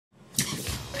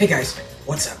Hey guys,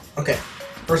 what's up? Okay,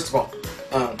 first of all,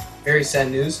 very sad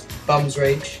news. Bums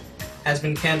Rage has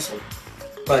been cancelled,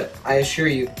 but I assure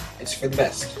you, it's for the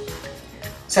best.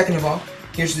 Second of all,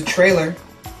 here's the trailer,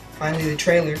 finally the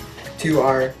trailer, to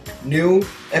our new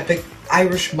epic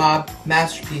Irish mob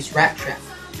masterpiece, Rat Trap,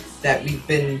 that we've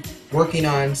been working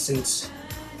on since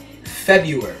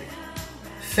February.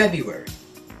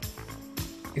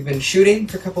 We've been shooting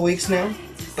for a couple weeks now,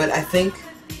 but I think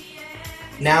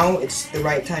now it's the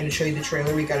right time to show you the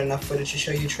trailer. We got enough footage to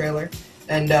show you the trailer,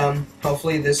 and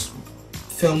hopefully this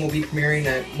film will be premiering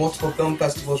at multiple film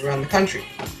festivals around the country.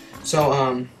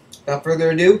 So, without further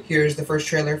ado, here's the first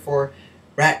trailer for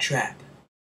Rat Trap.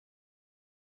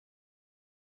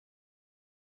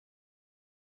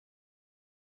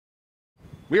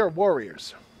 We are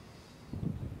warriors,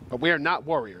 but we are not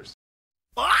warriors.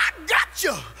 Oh, I got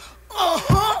you!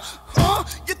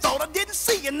 You thought I didn't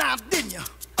see you now, didn't you?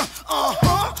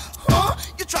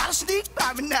 You tried to sneak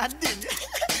by me now, didn't you?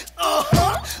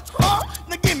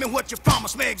 Now give me what you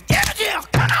promised me. Get it here,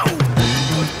 come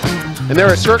on! And there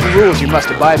are certain rules you must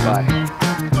abide by.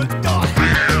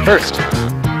 First,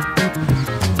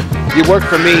 you work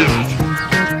for me,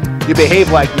 you behave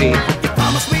like me,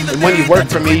 and when you work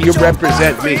for me, you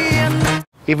represent me.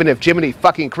 Even if Jiminy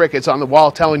fucking Cricket's on the wall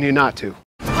telling you not to.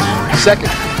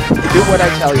 Second, do what I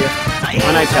tell you,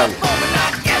 when I tell you.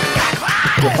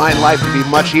 You'll find life to be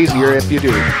much easier if you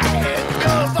do.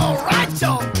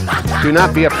 Do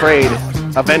not be afraid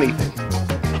of anything.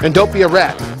 And don't be a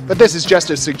rat, but this is just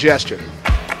a suggestion.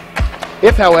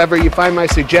 If, however, you find my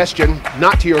suggestion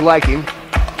not to your liking,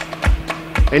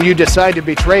 and you decide to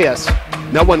betray us,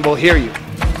 no one will hear you.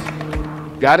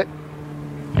 Got it?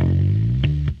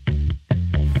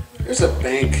 There's a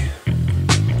bank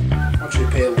I want you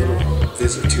to pay a little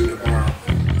visit to tomorrow.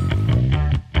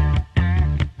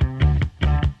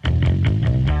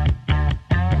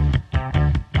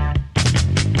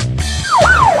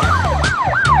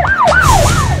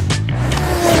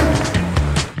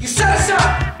 You set us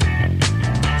up!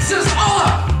 Set us all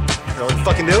up! You know what we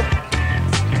fucking do?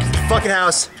 Get to the fucking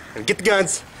house, and get the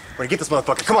guns. We're gonna get this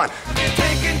motherfucker. Come on.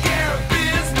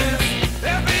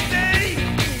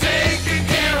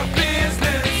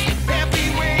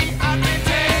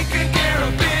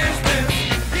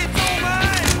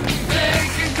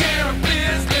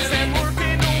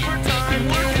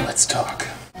 Let's talk.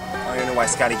 I don't know why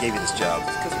Scotty gave you this job.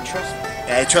 Because he trusts me.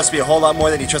 Yeah, he trusts me a whole lot more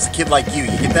than he trusts a kid like you.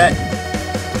 You get that?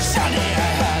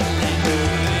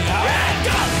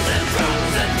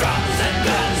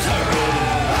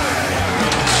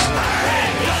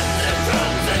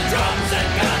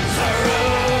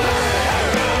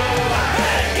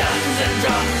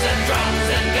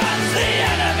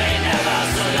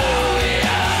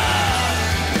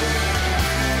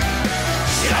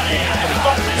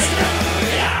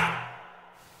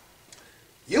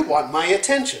 You want my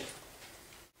attention.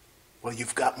 Well,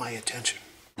 you've got my attention.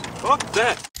 Fuck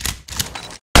that.